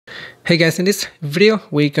Hey guys, in this video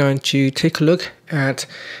we're going to take a look at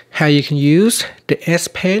how you can use the S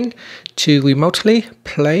Pen to remotely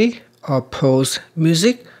play or pause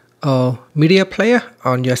music or media player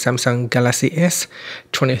on your Samsung Galaxy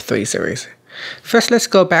S23 series. First, let's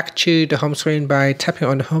go back to the home screen by tapping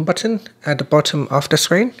on the home button at the bottom of the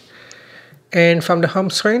screen. And from the home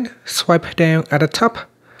screen, swipe down at the top,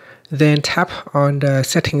 then tap on the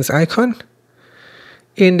settings icon.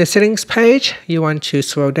 In the settings page, you want to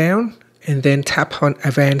scroll down and then tap on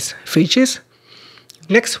advanced features.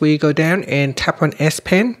 Next, we go down and tap on S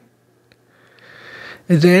Pen.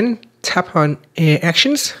 Then tap on Air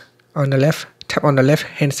Actions on the left. Tap on the left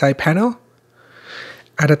hand side panel.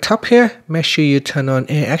 At the top here, make sure you turn on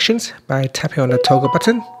Air Actions by tapping on the toggle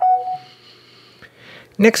button.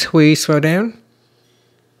 Next, we scroll down.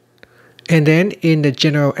 And then in the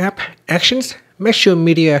General App Actions, make sure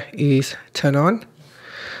Media is turned on.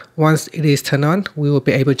 Once it is turned on, we will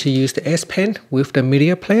be able to use the S Pen with the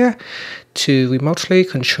media player to remotely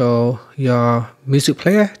control your music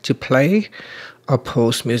player to play or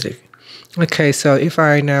pause music. Okay, so if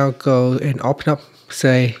I now go and open up,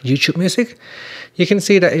 say, YouTube Music, you can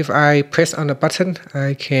see that if I press on the button,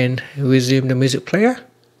 I can resume the music player.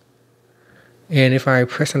 And if I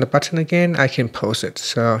press on the button again, I can pause it.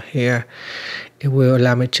 So here, it will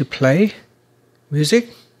allow me to play music.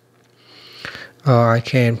 Or I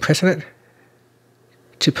can press on it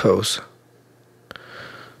to pause.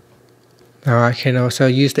 Now I can also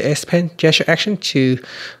use the S Pen gesture action to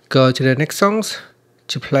go to the next songs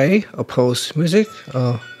to play or pause music.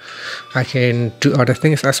 Or I can do other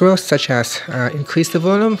things as well, such as increase the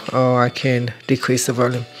volume, or I can decrease the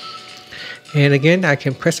volume. And again, I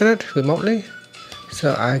can press on it remotely.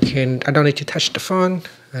 So I don't need to touch the phone.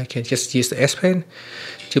 I can just use the S Pen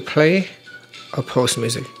to play or pause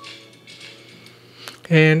music.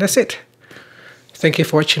 And that's it. Thank you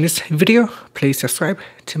for watching this video. Please subscribe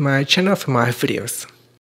to my channel for more videos.